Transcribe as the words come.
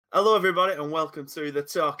Hello, everybody, and welcome to the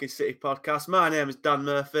Talking City podcast. My name is Dan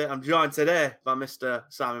Murphy. I'm joined today by Mr.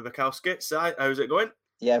 Simon Bukowski. Si, how's it going?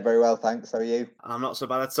 Yeah, very well, thanks. How are you? I'm not so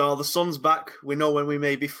bad at all. The sun's back. We know when we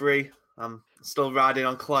may be free. I'm still riding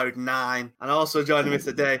on cloud 9. And also joining me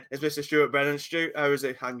today is Mr. Stuart Brennan. Stu, how is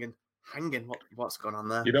it hanging? What's going on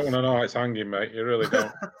there? You don't want to know how it's hanging, mate. You really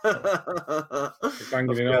don't. It's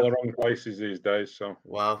hanging in all the wrong places these days. So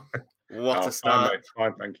wow, what a start!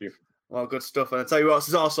 Fine, thank you. Well, good stuff. And I tell you what, this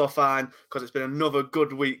is also fine because it's been another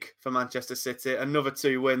good week for Manchester City. Another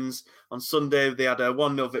 2 wins. On Sunday, they had a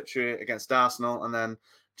 1-0 victory against Arsenal. And then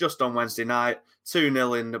just on Wednesday night,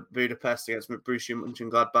 2-0 in Budapest against Borussia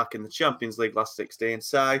Mönchengladbach in the Champions League last 16.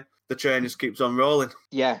 So the train just keeps on rolling.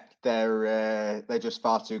 Yeah, they're just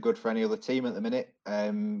far too good for any other team at the minute.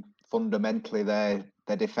 Fundamentally, they're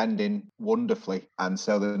defending wonderfully, and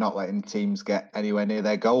so they're not letting teams get anywhere near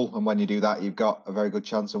their goal. And when you do that, you've got a very good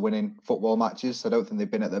chance of winning football matches. I don't think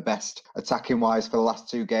they've been at their best attacking wise for the last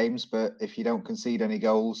 2 games, but if you don't concede any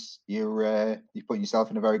goals, you put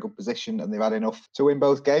yourself in a very good position, and they've had enough to win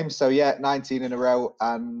both games. So yeah, 19 in a row,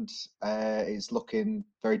 and it's looking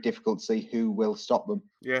very difficult to see who will stop them.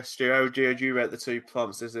 Yes, Stu, how do you rate the 2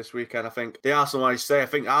 performances this weekend? I think the Arsenal one, I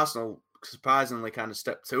think Arsenal surprisingly kind of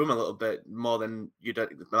stepped to him a little bit more than you'd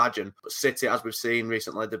imagine. But City, as we've seen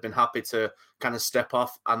recently, they've been happy to kind of step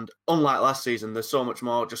off. And unlike last season, they're so much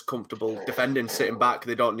more just comfortable defending, sitting back.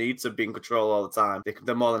 They don't need to be in control all the time.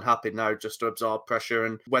 They're more than happy now just to absorb pressure.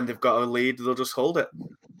 And when they've got a lead, they'll just hold it.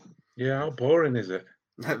 Yeah, how boring is it?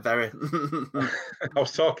 Very. I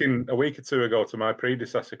was talking a week or 2 ago to my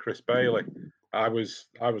predecessor, Chris Bailey. I was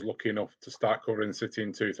lucky enough to start covering City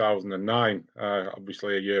in 2009,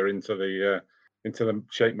 obviously a year into the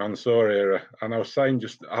Sheikh Mansour era, and I was saying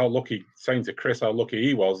to Chris how lucky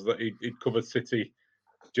he was that he'd covered City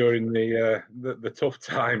during the tough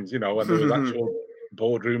times, when there was actual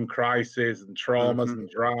boardroom crises and traumas and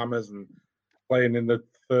dramas and playing in the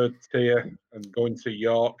 3rd tier and going to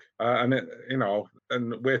York, and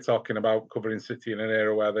we're talking about covering City in an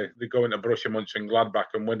era where they go into Borussia Mönchengladbach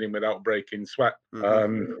and winning without breaking sweat.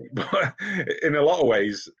 But in a lot of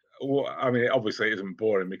ways, I mean, obviously it isn't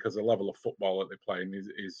boring because the level of football that they're playing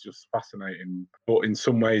is just fascinating. But in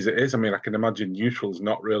some ways it is. I mean, I can imagine neutrals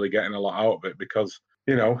not really getting a lot out of it because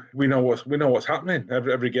we know what's happening.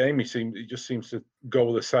 Every game it just seems to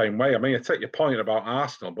go the same way. I mean, I take your point about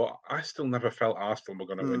Arsenal, but I still never felt Arsenal were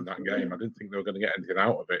going to win that game. I didn't think they were going to get anything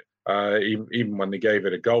out of it, even when they gave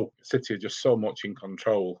it a go. City are just so much in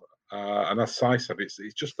control, and as Si said,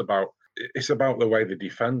 it's about the way they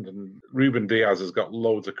defend. And Ruben Diaz has got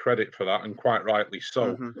loads of credit for that, and quite rightly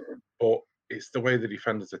so. But it's the way they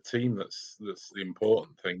defend as a team that's the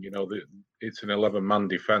important thing. It's an 11-man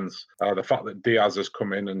defence. The fact that Diaz has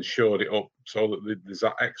come in and shored it up so that there's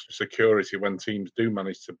that extra security when teams do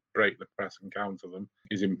manage to break the press and counter them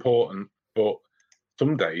is important. But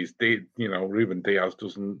some days, Ruben Diaz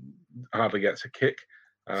hardly gets a kick,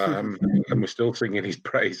 and we're still singing his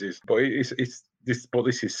praises. But this is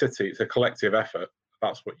City. It's a collective effort.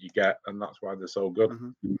 That's what you get, and that's why they're so good.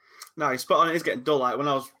 No, he's spot on. It is getting dull. Like when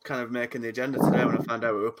I was kind of making the agenda today, when I found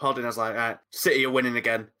out we were podding, I was like, right, City are winning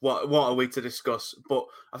again. What are we to discuss? But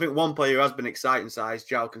I think one player who has been exciting is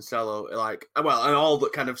João Cancelo. And all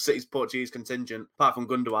that kind of City's Portuguese contingent, apart from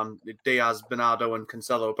Gundogan, Diaz, Bernardo, and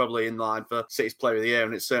Cancelo are probably in line for City's Player of the Year,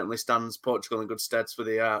 and it certainly stands Portugal in good stead for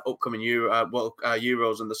the upcoming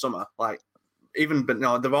Euros in the summer.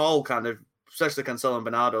 They're all kind of, especially Cancelo and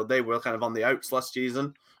Bernardo, they were kind of on the outs last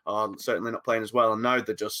season, certainly not playing as well, and now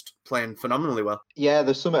they're just playing phenomenally well. Yeah,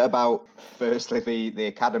 there's something about, firstly, the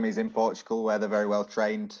academies in Portugal where they're very well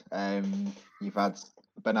trained. You've had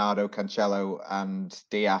Bernardo, Cancelo and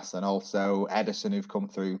Diaz, and also Ederson who've come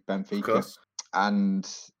through Benfica. And,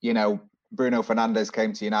 Bruno Fernandes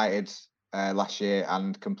came to United last year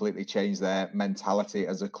and completely changed their mentality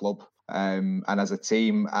as a club. And as a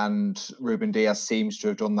team, and Ruben Diaz seems to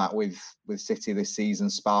have done that with City this season,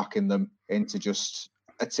 sparking them into just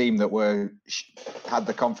a team that had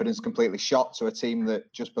the confidence completely shot to a team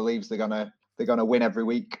that just believes they're gonna win every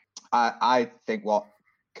week. I think what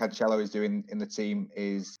Cancelo is doing in the team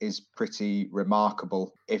is pretty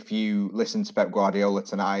remarkable. If you listen to Pep Guardiola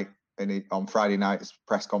tonight on Friday night's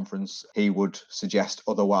press conference, he would suggest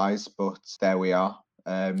otherwise, but there we are.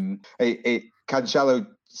 Cancelo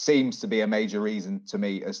seems to be a major reason to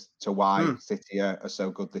me as to why City are so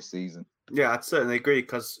good this season. Yeah, I'd certainly agree,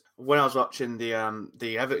 because when I was watching the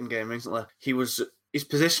Everton game recently, his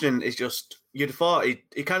positioning is just, you'd have thought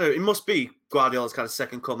he must be Guardiola's kind of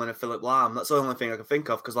second coming of Philip Lahm. That's the only thing I can think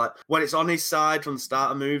of, because when it's on his side from the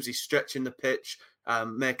start of moves, he's stretching the pitch,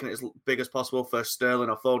 making it as big as possible for Sterling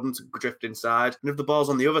or Foden to drift inside. And if the ball's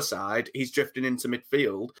on the other side, he's drifting into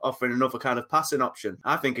midfield, offering another kind of passing option.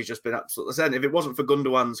 I think he's just been absolutely sent. If it wasn't for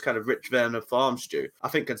Gundogan's kind of rich vein of form, Stu, I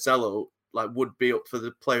think Cancelo would be up for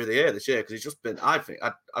the Player of the Year this year, because he's just been. I think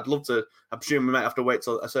I'd love to. I'm sure we might have to wait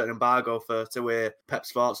till a certain embargo to hear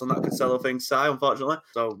Pep's thoughts on that Cancelo thing, unfortunately.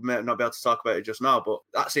 So we may not be able to talk about it just now. But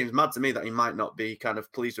that seems mad to me that he might not be kind of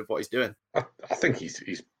pleased with what he's doing. I think he's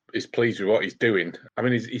pleased with what he's doing. I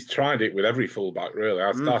mean, he's tried it with every fullback, really.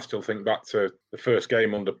 I still think back to the first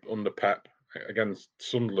game under Pep against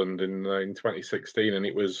Sunderland in 2016, and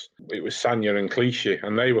it was Sagna and Clichy,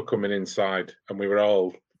 and they were coming inside, and we were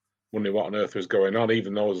all wondering what on earth was going on,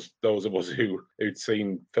 even those of us who'd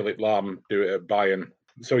seen Philipp Lahm do it at Bayern.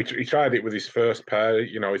 So he tried it with his first pair.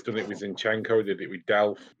 You know, he's done it with Zinchenko, he did it with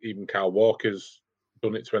Delph, even Kyle Walker's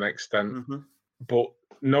done it to an extent. Mm-hmm. But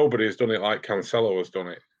nobody's done it like Cancelo has done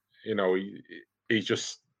it. You know, he's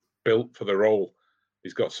just built for the role.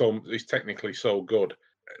 He's technically so good.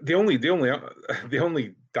 The only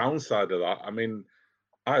downside of that, I mean,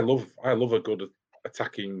 I love a good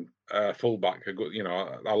attacking fullback. A good, you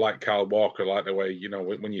know, I like Kyle Walker. I like the way, you know,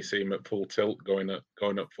 when you see him at full tilt going up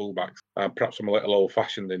fullbacks. Perhaps I'm a little old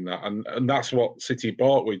fashioned in that, and that's what City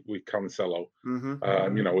bought with Cancelo.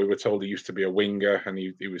 Mm-hmm. You know, we were told he used to be a winger, and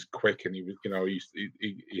he was quick, and he was, you know, he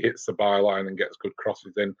hits the byline and gets good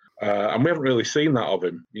crosses in, and we haven't really seen that of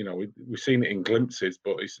him. You know, we've seen it in glimpses,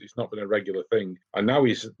 but it's not been a regular thing. And now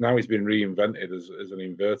he's been reinvented as an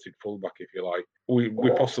inverted fullback, if you like. We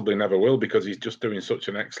possibly never will, because he's just doing such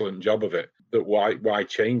an excellent job of it that why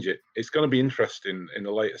change it? It's going to be interesting in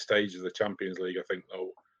the later stages of the Champions League, I think,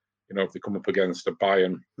 though. You know, if they come up against a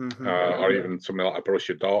Bayern or even something like a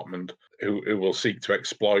Borussia Dortmund, who will seek to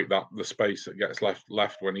exploit the space that gets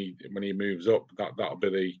left when he moves up, that'll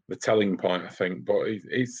be the telling point, I think. But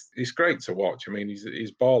it's great to watch. I mean,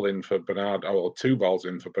 he's ball in for Bernardo, or 2 balls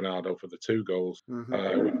in for Bernardo for the 2 goals.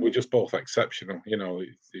 We're just both exceptional. You know,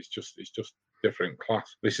 it's just different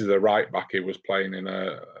class. This is a right back who was playing in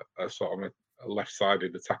a sort of a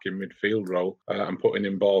left-sided attacking midfield role, and putting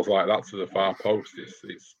in balls like that to the far post.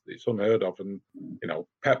 It's unheard of, and you know,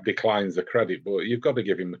 Pep declines the credit, but you've got to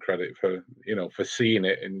give him the credit for seeing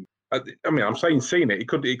it. And I mean, I'm saying seeing it. It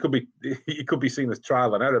could be seen as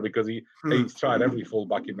trial and error, because he's tried every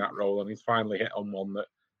fullback in that role, and he's finally hit on one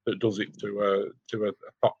that does it to a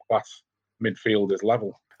top class midfielder's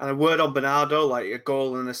level. And a word on Bernardo, like a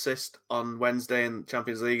goal and assist on Wednesday in the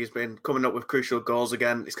Champions League. He's been coming up with crucial goals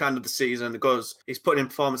again. It's kind of the season. He's putting in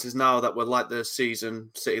performances now that were like the season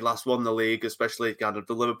City last won the league, especially kind of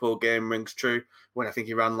the Liverpool game rings true, when I think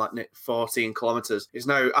he ran like 14 kilometres. He's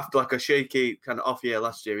now, after like a shaky kind of off year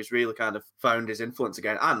last year, he's really kind of found his influence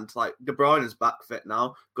again. And like De Bruyne is back fit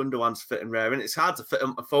now. Gundogan's fit and rare. And it's hard to fit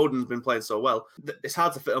him. Foden's been playing so well. It's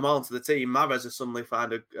hard to fit them all into the team. Mahrez has suddenly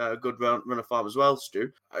found a good run of form as well,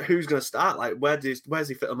 Stu. Who's going to start? Like, where's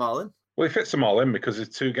he fit them all in? Well, he fits them all in because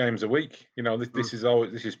it's 2 games a week. You know, this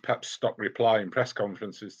is Pep's stock reply in press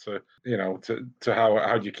conferences to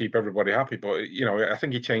how do you keep everybody happy. But you know, I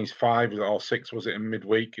think he changed 5 or 6, was it, in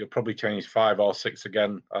midweek? He'll probably change 5 or 6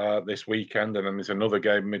 again this weekend, and then there's another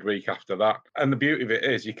game midweek after that. And the beauty of it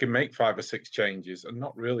is you can make 5 or 6 changes and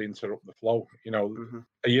not really interrupt the flow. You know,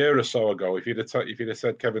 a year or so ago, if you'd have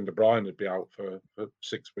said Kevin De Bruyne would be out for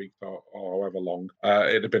 6 weeks or however long,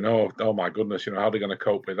 it'd have been oh my goodness, you know, how are they going to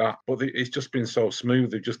cope with that? But it's just been so smooth.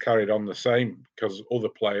 They've just carried on the same because other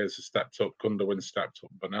players have stepped up. Gundogan stepped up.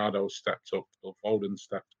 Bernardo stepped up. Phil Foden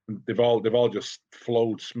stepped. They've all just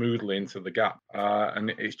flowed smoothly into the gap, and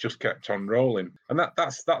it's just kept on rolling. And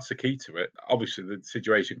that's the key to it. Obviously, the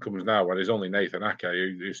situation comes now where there's only Nathan Ake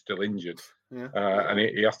who's still injured. Yeah. And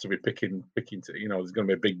he has to be picking to, you know, there's going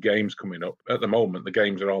to be big games coming up. At the moment, the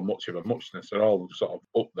games are all much of a muchness. They're all sort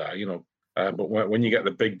of up there, you know. But when you get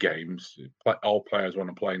the big games, all players want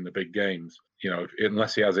to play in the big games. You know,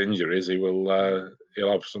 unless he has injuries, he'll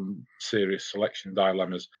have some serious selection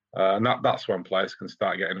dilemmas, and that's when players can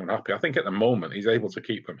start getting unhappy. I think at the moment he's able to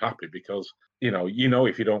keep them happy because you know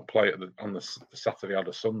if you don't play on the Saturday or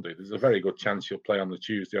the Sunday, there's a very good chance you'll play on the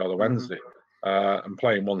Tuesday or the Wednesday. And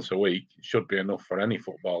playing once a week should be enough for any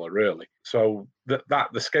footballer, really. So that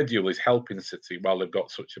the schedule is helping City while they've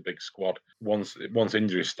got such a big squad. Once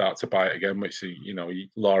injuries start to bite again, which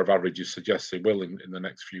law of averages suggests they will in the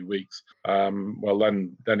next few weeks. Well,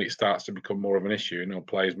 then it starts to become more of an issue. You know,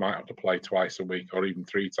 players might have to play twice a week or even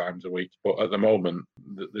 3 times a week. But at the moment,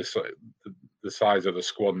 the size of the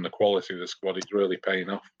squad and the quality of the squad is really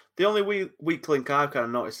paying off. The only weak link I've kind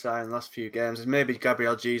of noticed in the last few games is maybe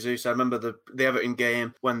Gabriel Jesus. I remember the Everton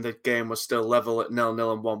game when the game was still level at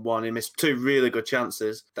 0-0 and 1-1. He missed 2 really good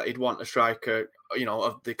chances that he'd want a striker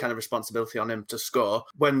of the kind of responsibility on him to score.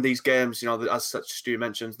 When these games, as such Stu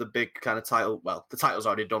mentions, the big kind of title, well, the title's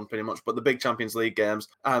already done pretty much, but the big Champions League games,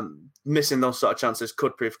 missing those sort of chances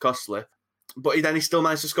could prove costly. But he still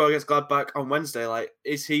managed to score against Gladbach on Wednesday. Like,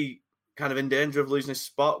 is he kind of in danger of losing his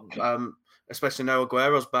spot? Especially now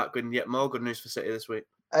Aguero's back, with yet more good news for City this week.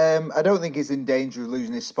 I don't think he's in danger of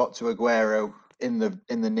losing his spot to Aguero in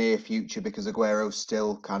the near future, because Aguero's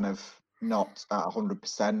still kind of not at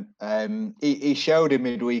 100%. He showed in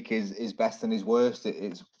midweek his best and his worst.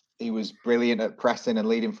 He was brilliant at pressing and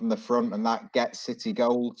leading from the front, and that gets City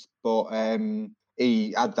goals. But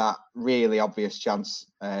he had that really obvious chance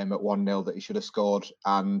at 1-0 that he should have scored.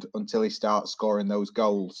 And until he starts scoring those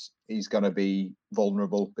goals, he's going to be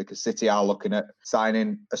vulnerable, because City are looking at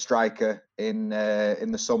signing a striker in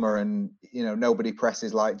the summer. And, nobody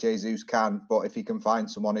presses like Jesus can. But if he can find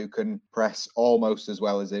someone who can press almost as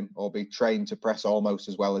well as him, or be trained to press almost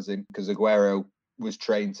as well as him, because Aguero was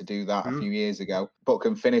trained to do that a few years ago, but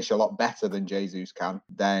can finish a lot better than Jesus can,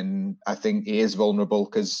 then I think he is vulnerable,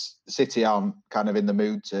 because City aren't kind of in the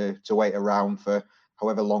mood to wait around for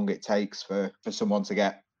however long it takes for someone to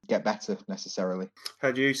get better necessarily.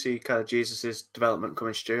 How do you see kind of Jesus's development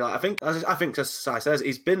coming, Stu? I think, as Si says,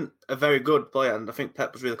 he's been a very good player, and I think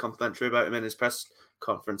Pep was really complimentary about him in his press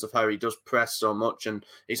conference of how he does press so much and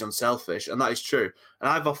he's unselfish, and that is true. And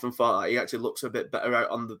I've often thought that he actually looks a bit better out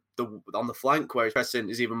on the flank, where his pressing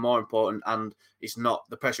is even more important, and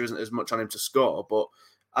the pressure isn't as much on him to score. But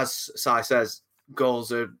as Si says,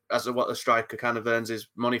 goals are what the striker kind of earns his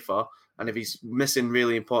money for, and if he's missing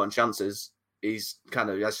really important chances, he's kind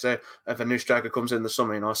of, as you say, if a new striker comes in the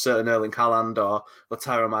summer, a certain Erling Haaland or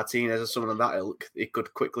Lautaro Martinez or someone of that ilk, he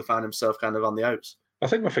could quickly find himself kind of on the outs. I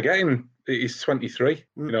think we're forgetting he's 23.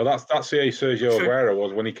 That's the age Sergio Aguero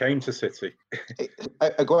was when he came to City.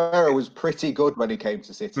 Aguero was pretty good when he came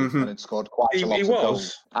to City and had scored quite a lot of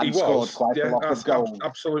goals. He was.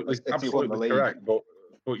 Absolutely correct. But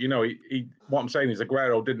what I'm saying is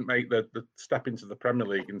Aguero didn't make the step into the Premier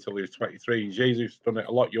League until he was 23. Jesus done it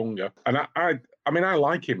a lot younger, and I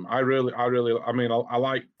like him. I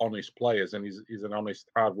like honest players, and he's an honest,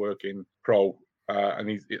 hard-working pro. And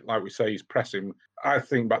he's, like we say, he's pressing. I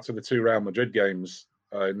think back to the 2 Real Madrid games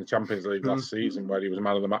in the Champions League last season, where he was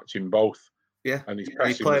man of the match in both. Yeah, and his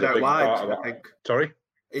pressing he played was a out big wide. part of that. I think. Sorry.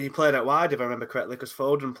 He played out wide, if I remember correctly, because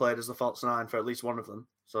Foden played as the false 9 for at least one of them.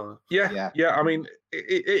 So yeah. I mean,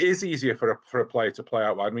 it is easier for a player to play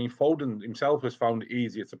out wide. I mean, Foden himself has found it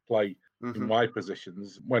easier to play in wide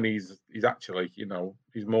positions when he's actually,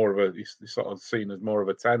 he's more of he's sort of seen as more of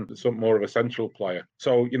a 10, more of a central player.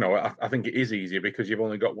 So, I think it is easier because you've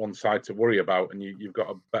only got one side to worry about, and you've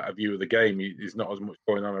got a better view of the game. There's not as much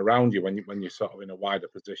going on around you when you're sort of in a wider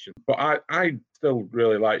position. But I still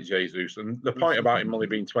really like Jesus, and the point about him only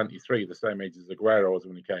being 23, the same age as Aguero was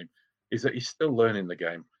when he came, is that he's still learning the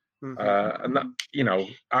game. And that,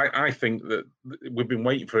 I think that we've been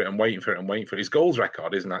waiting for it. His goals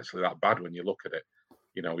record isn't actually that bad when you look at it.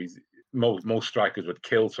 He's most strikers would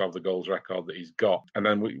kill to have the goals record that he's got. And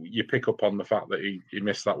then you pick up on the fact that he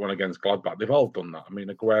missed that one against Gladbach. They've all done that. I mean,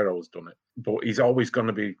 Aguero's done it, but he's always going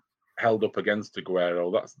to be held up against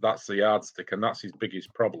Aguero. That's the yardstick, and that's his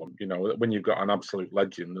biggest problem. When you've got an absolute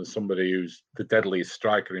legend and somebody who's the deadliest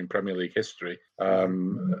striker in Premier League history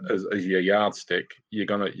as your yardstick, you're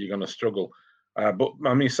gonna struggle. But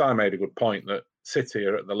I mean, Si made a good point that City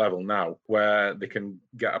are at the level now where they can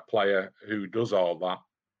get a player who does all that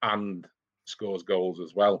and scores goals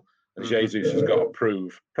as well. And Jesus has got to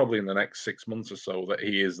prove, probably in the next 6 months or so, that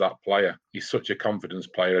he is that player. He's such a confidence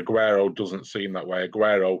player. Aguero doesn't seem that way.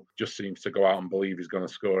 Aguero just seems to go out and believe he's going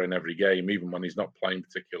to score in every game, even when he's not playing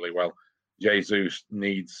particularly well. Jesus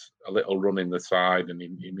needs a little run in the side, and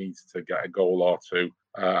he needs to get a goal or two,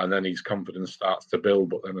 and then his confidence starts to build.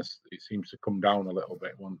 But then it seems to come down a little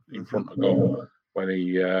bit in front of goal when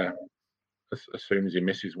he, as soon as he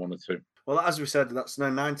misses one or two. Well, as we said, that's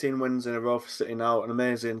now 19 wins in a row for City now, an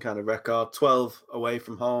amazing kind of record, 12 away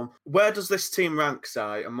from home. Where does this team rank, Si,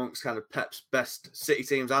 amongst kind of Pep's best City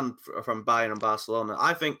teams and from Bayern and Barcelona?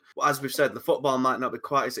 I think, as we've said, the football might not be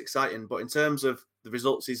quite as exciting, but in terms of the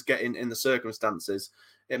results he's getting in the circumstances,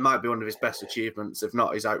 it might be one of his best achievements, if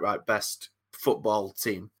not his outright best football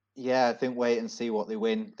team. Yeah, I think wait and see what they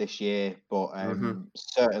win this year. But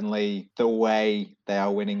certainly the way they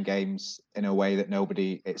are winning games in a way that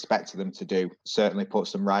nobody expected them to do certainly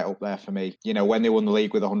puts them right up there for me. When they won the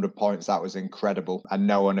league with 100 points, that was incredible. And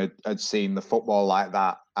no one had seen the football like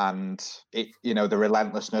that. And, the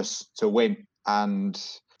relentlessness to win. And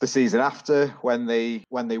the season after, when they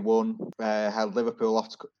won, held Liverpool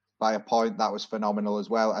by a point. That was phenomenal as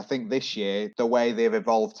well. I think this year, the way they've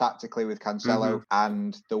evolved tactically with Cancelo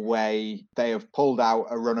and the way they have pulled out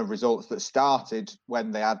a run of results that started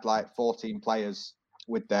when they had like 14 players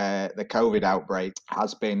with the COVID outbreak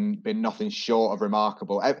has been nothing short of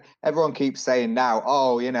remarkable. Everyone keeps saying now,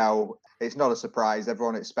 oh, you know, it's not a surprise.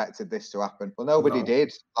 Everyone expected this to happen. Well, nobody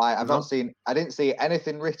did. I didn't see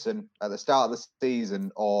anything written at the start of the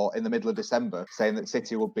season or in the middle of December saying that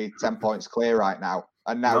City would be 10 points clear right now.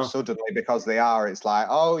 And now suddenly, because they are, it's like,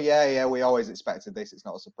 oh, yeah, we always expected this. It's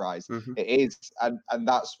not a surprise. It is. And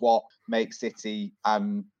that's what makes City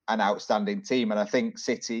an outstanding team. And I think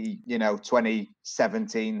City, you know,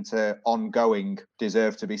 2017 to ongoing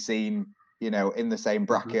deserve to be seen, you know, in the same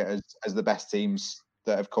bracket as the best teams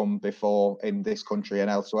that have come before in this country and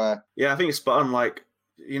elsewhere. Yeah, I think it's spot on. Like,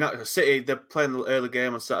 United City, they're playing the early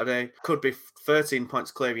game on Saturday. Could be 13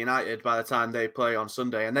 points clear of United by the time they play on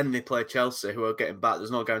Sunday, and then they play Chelsea, who are getting back.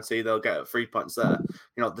 There's no guarantee they'll get 3 points there.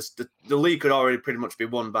 You know, the league could already pretty much be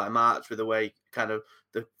won by March with the way kind of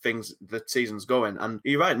the season's going. And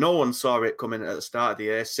you're right, no one saw it coming at the start of the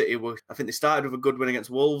year. City I think they started with a good win against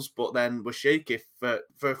Wolves, but then were shaky for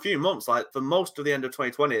a few months. Like for most of the end of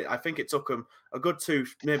 2020, I think it took them a good 2,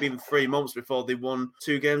 maybe even 3 months before they won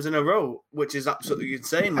 2 games in a row, which is absolutely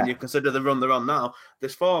insane when you consider the run they're on now.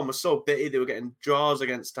 This form was so bitty, they were getting draws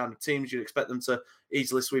against standard teams you'd expect them to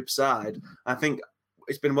easily sweep aside. I think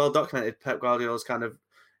it's been well documented. Pep Guardiola's kind of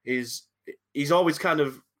he's always kind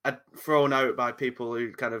of thrown out by people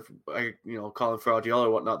who kind of, you know, call him fraudulent or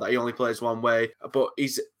whatnot, that he only plays one way, but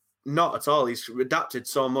he's not at all. He's adapted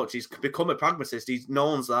so much. He's become a pragmatist. He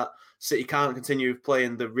knows that City can't continue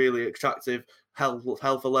playing the really attractive hell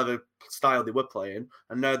for leather style they were playing,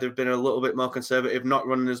 and now they've been a little bit more conservative, not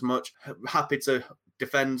running as much, happy to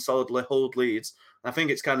defend solidly, hold leads. And I think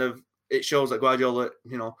it's kind of, it shows that Guardiola,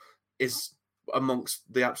 you know, is amongst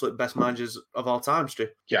the absolute best managers of all time, Stu.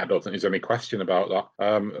 Yeah, I don't think there's any question about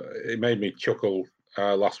that. It made me chuckle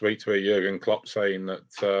last week to hear Jurgen Klopp saying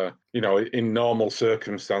that, you know, in normal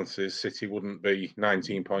circumstances, City wouldn't be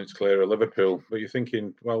 19 points clear of Liverpool. But you're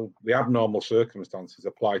thinking, well, the abnormal circumstances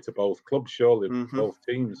apply to both clubs, surely, both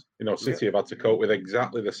teams. You know, City have had to cope with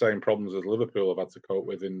exactly the same problems as Liverpool have had to cope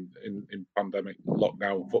with in pandemic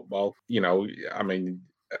lockdown football. You know, I mean,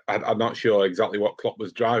 I'm not sure exactly what Klopp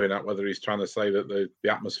was driving at, whether he's trying to say that the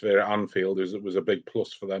atmosphere at Anfield was a big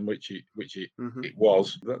plus for them, which it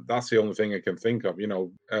was. That's the only thing I can think of. You know,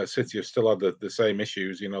 City have still had the same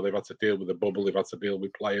issues. You know, they've had to deal with the bubble, they've had to deal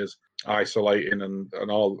with players isolating and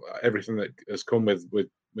everything that has come with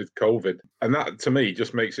COVID. And that, to me,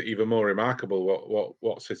 just makes it even more remarkable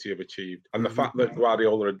what City have achieved. And the fact that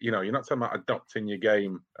Guardiola, you know, you're not talking about adopting your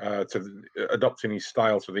game adopting his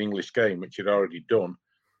style to the English game, which he'd already done.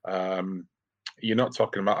 You're not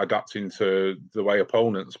talking about adapting to the way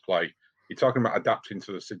opponents play. You're talking about adapting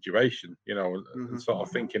to the situation, you know, and sort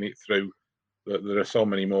of thinking it through. That there are so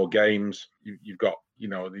many more games. You've got, you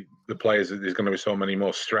know, the players. There's going to be so many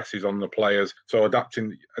more stresses on the players. So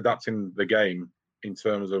adapting the game in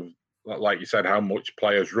terms of, like you said, how much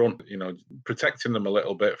players run, you know, protecting them a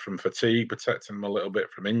little bit from fatigue, protecting them a little bit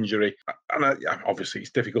from injury. And obviously it's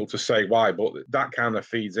difficult to say why, but that kind of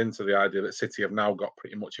feeds into the idea that City have now got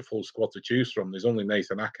pretty much a full squad to choose from. There's only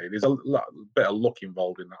Nathan Ake. There's a bit of luck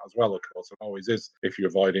involved in that as well, of course. It always is if you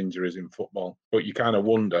avoid injuries in football. But you kind of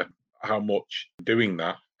wonder how much doing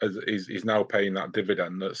that is now paying that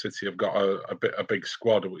dividend, that City have got a big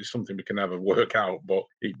squad, which is something we can never work out, but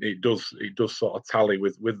it does sort of tally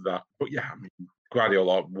with that. But yeah, I mean,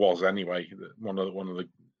 Guardiola was anyway one of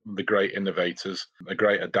the great innovators, a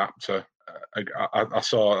great adapter. I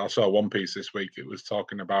saw one piece this week. It was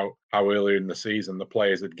talking about how earlier in the season the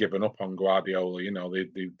players had given up on Guardiola. You know,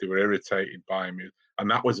 they were irritated by him, and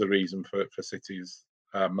that was the reason for City's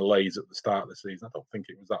malaise at the start of the season. I don't think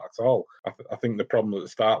it was that at all. I think the problem at the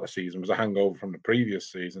start of the season was a hangover from the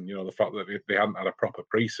previous season. You know, the fact that they hadn't had a proper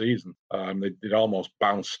pre-season. They'd almost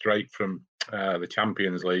bounced straight from the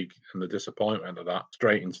Champions League and the disappointment of that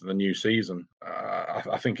straight into the new season.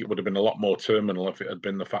 I think it would have been a lot more terminal if it had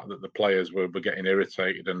been the fact that the players were getting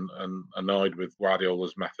irritated and annoyed with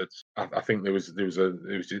Guardiola's methods. I think there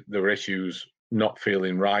were issues not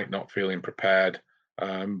feeling right, not feeling prepared.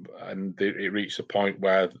 And it reached a point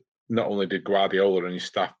where not only did Guardiola and his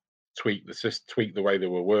staff tweak the way they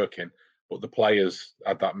were working, but the players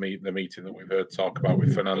had the meeting that we've heard talk about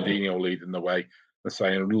with Fernandinho leading the way and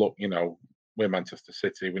saying, look, you know, we're Manchester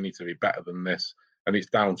City, we need to be better than this, and it's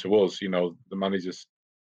down to us. You know, the manager's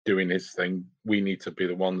doing his thing, we need to be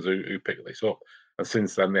the ones who pick this up. And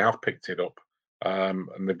since then, they have picked it up, and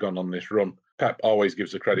they've gone on this run. Pep always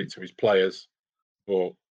gives the credit to his players,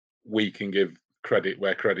 but we can give credit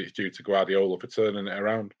where credit's due to Guardiola for turning it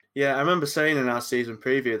around. Yeah, I remember saying in our season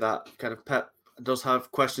preview that kind of Pep does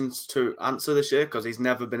have questions to answer this year because he's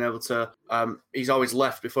never been able to. He's always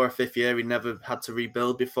left before a fifth year. He never had to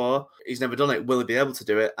rebuild before. He's never done it. Will he be able to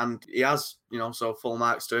do it? And he has, so full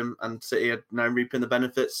marks to him. And City are now reaping the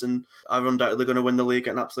benefits and are undoubtedly going to win the league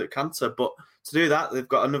at an absolute canter. But to do that, they've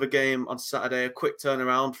got another game on Saturday, a quick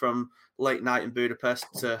turnaround from late night in Budapest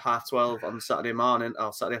to 12:30 on Saturday morning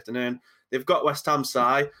or Saturday afternoon. They've got West Ham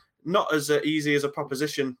side. Not as easy as a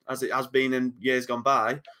proposition as it has been in years gone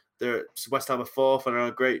by. West Ham are fourth and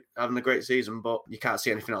are having a great season, but you can't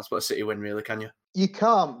see anything else but a City win, really, can you? You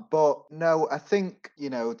can't, but no, I think,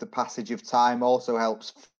 the passage of time also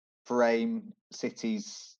helps frame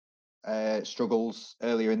City's struggles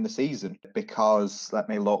earlier in the season because, let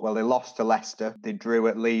me look, well, they lost to Leicester, they drew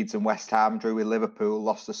at Leeds and West Ham, drew with Liverpool,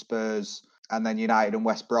 lost to Spurs, and then United and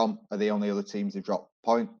West Brom are the only other teams who've dropped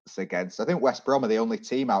points against. I think West Brom are the only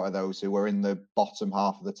team out of those who were in the bottom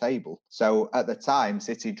half of the table. So at the time,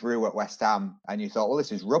 City drew at West Ham, and you thought, well,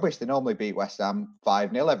 this is rubbish. They normally beat West Ham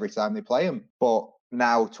 5-0 every time they play them. But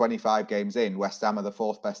now, 25 games in, West Ham are the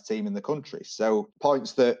fourth best team in the country. So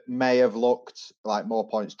points that may have looked like more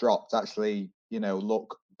points dropped actually,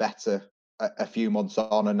 look better a few months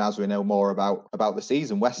on, and as we know more about the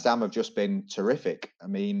season, West Ham have just been terrific. I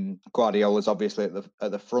mean, Guardiola's obviously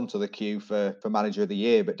at the front of the queue for manager of the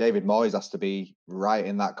year, but David Moyes has to be right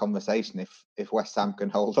in that conversation if West Ham can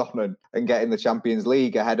hold on and get in the Champions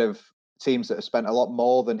League ahead of teams that have spent a lot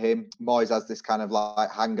more than him. Moyes has this kind of like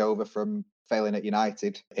hangover from failing at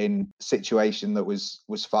United in a situation that was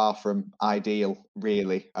far from ideal,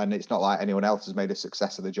 really, and it's not like anyone else has made a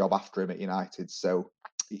success of the job after him at United. So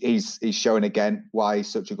he's showing again why he's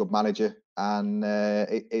such a good manager, and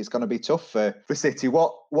it's going to be tough for City.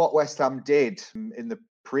 What West Ham did in the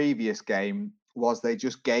previous game was they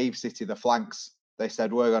just gave City the flanks. They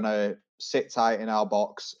said, we're going to sit tight in our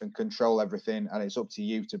box and control everything, and it's up to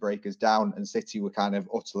you to break us down. And City were kind of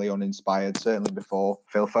utterly uninspired, certainly before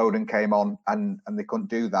Phil Foden came on, and they couldn't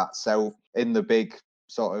do that. So in the big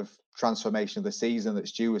sort of transformation of the season that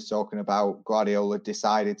Stu was talking about, Guardiola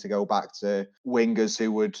decided to go back to wingers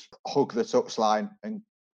who would hug the touchline and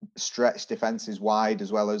stretch defences wide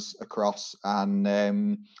as well as across, and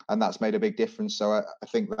that's made a big difference. So I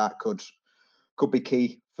think that could be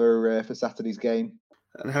key for Saturday's game.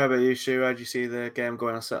 And how about you, Stu? How do you see the game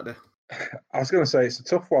going on Saturday? I was going to say it's a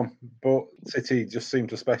tough one, but City just seem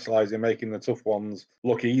to specialise in making the tough ones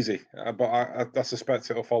look easy. But I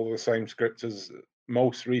suspect it'll follow the same script as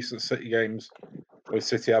most recent City games, with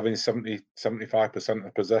City having 70-75%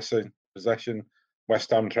 of possession.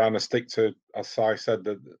 West Ham trying to stick to, as I said,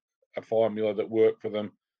 a formula that worked for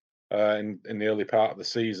them in the early part of the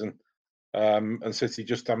season. And City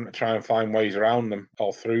just having to try and find ways around them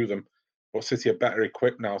or through them. But City are better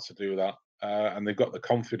equipped now to do that. And they've got the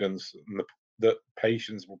confidence and that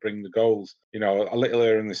patience will bring the goals. A little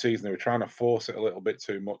earlier in the season, they were trying to force it a little bit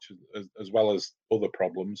too much, as well as other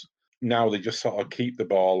problems. Now they just sort of keep the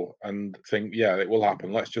ball and think, yeah, it will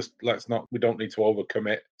happen. We don't need to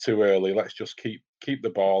overcommit too early. Let's just keep the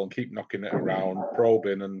ball and keep knocking it around,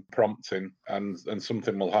 probing and prompting, and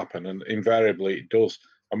something will happen. And invariably it does.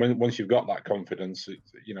 I mean, once you've got that confidence,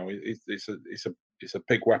 it's a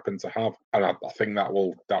big weapon to have, and I think that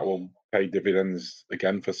will pay dividends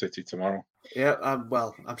again for City tomorrow. Yeah,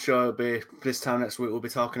 well, I'm sure it'll be this time next week. We'll be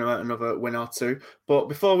talking about another win or two. But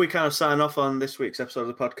before we kind of sign off on this week's episode of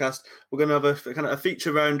the podcast, we're going to have a kind of a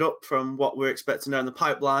feature roundup from what we're expecting down the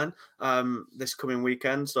pipeline this coming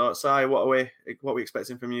weekend. So, Si, what are we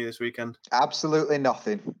expecting from you this weekend? Absolutely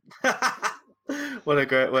nothing. What a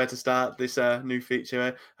great way to start this new feature.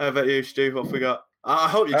 Eh? How about you, Stu? What have we got? I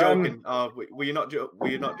hope you're joking. Were you not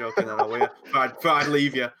joking then? Or were you? Before I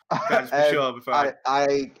leave you, for sure.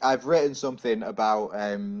 I've written something about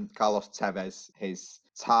Carlos Tevez, his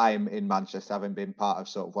time in Manchester, having been part of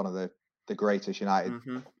sort of one of the greatest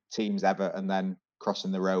United teams ever, and then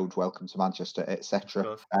crossing the road, welcome to Manchester,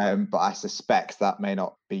 etc. But I suspect that may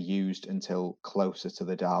not be used until closer to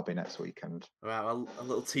the derby next weekend. Right, well, a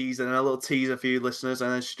little teaser for you listeners,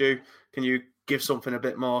 and then Stu, can you give something a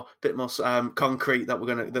bit more concrete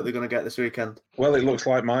that they're gonna get this weekend? Well, it looks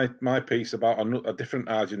like my piece about a different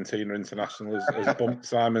Argentina international has bumped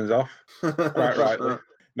Simons off quite rightly.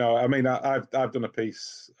 No, I mean I've done a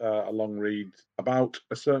piece, a long read about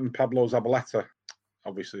a certain Pablo Zabaleta.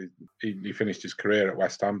 Obviously, he finished his career at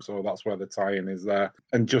West Ham, so that's where the tie-in is there,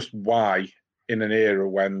 and just why, in an era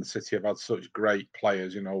when City have had such great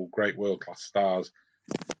players, great world-class stars,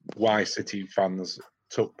 why City fans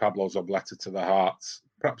took Pablo Zabaleta to their hearts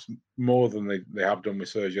perhaps more than they have done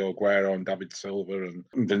with Sergio Aguero and David Silva and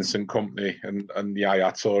Vincent Kompany and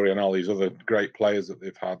Yaya Toure and all these other great players that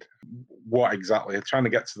they've had. What exactly? They're trying to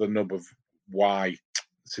get to the nub of why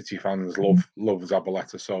City fans love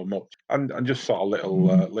Zabaleta so much, and just sort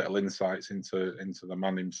of little insights into the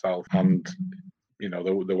man himself and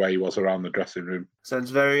the way he was around the dressing room.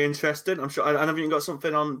 Sounds very interesting. I'm sure. And have you got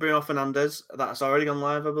something on Bruno Fernandes that's already gone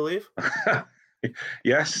live, I believe?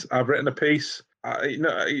 Yes, I've written a piece.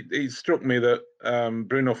 It struck me that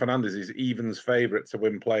Bruno Fernandes is Even's favourite to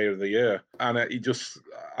win Player of the Year, and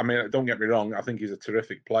don't get me wrong, I think he's a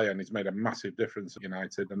terrific player and he's made a massive difference at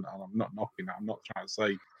United, and I'm not knocking that. I'm not trying to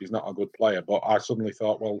say he's not a good player, but I suddenly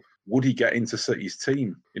thought, well, would he get into City's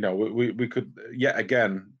team? We could yet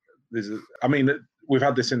again. We've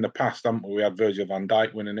had this in the past, haven't we? We had Virgil van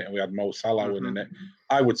Dijk winning it and we had Mo Salah winning it.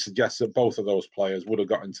 I would suggest that both of those players would have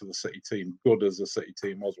got into the City team, good as the City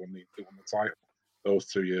team was when they won the title those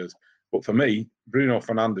 2 years. But for me, Bruno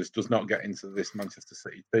Fernandes does not get into this Manchester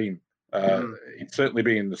City team. He'd certainly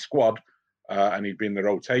be in the squad and he'd be in the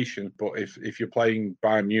rotation. But if you're playing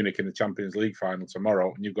Bayern Munich in the Champions League final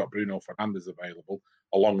tomorrow and you've got Bruno Fernandes available,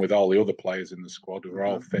 along with all the other players in the squad who are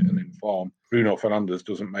all fit and in form, Bruno Fernandes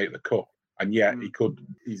doesn't make the cut. And yet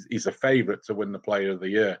he's a favourite to win the Player of the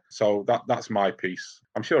Year. So that's my piece.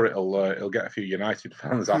 I'm sure it'll get a few United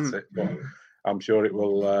fans at it, but I'm sure it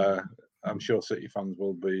will. I'm sure City fans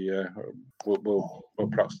will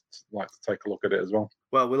perhaps like to take a look at it as well.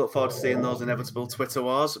 Well, we look forward to seeing those inevitable Twitter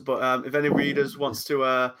wars. But if any readers wants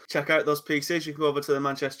to check out those pieces, you can go over to the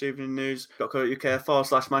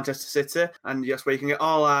manchestereveningnews.co.uk/Manchester City, and that's where you can get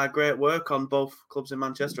all our great work on both clubs in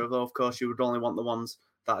Manchester, although, of course, you would only want the ones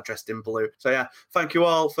that are dressed in blue. So, yeah, thank you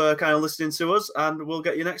all for kind of listening to us, and we'll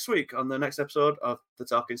get you next week on the next episode of the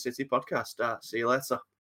Talking City podcast. See you later.